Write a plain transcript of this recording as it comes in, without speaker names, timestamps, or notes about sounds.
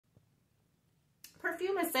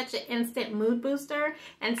perfume is such an instant mood booster,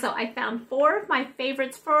 and so I found 4 of my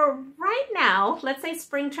favorites for right now, let's say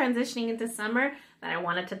spring transitioning into summer, that I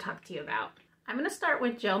wanted to talk to you about. I'm going to start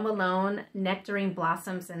with Jo Malone Nectarine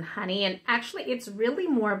Blossoms and Honey, and actually it's really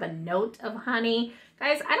more of a note of honey.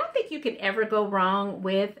 Guys, I don't think you could ever go wrong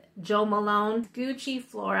with Jo Malone Gucci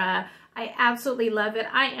Flora. I absolutely love it.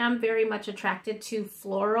 I am very much attracted to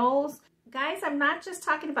florals. Guys, I'm not just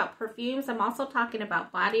talking about perfumes, I'm also talking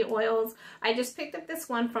about body oils. I just picked up this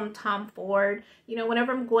one from Tom Ford. You know,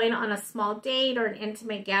 whenever I'm going on a small date or an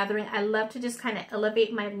intimate gathering, I love to just kind of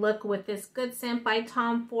elevate my look with this good scent by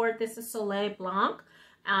Tom Ford. This is Soleil Blanc.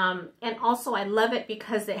 And also I love it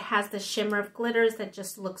because it has the shimmer of glitters that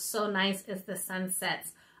just looks so nice as the sun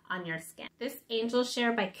sets on your skin. This Angel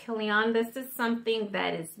Share by Kilian, this is something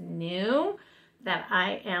that is new that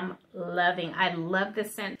I am loving. I love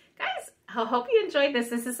this scent. Guys, I hope you enjoyed this.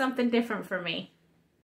 This is something different for me.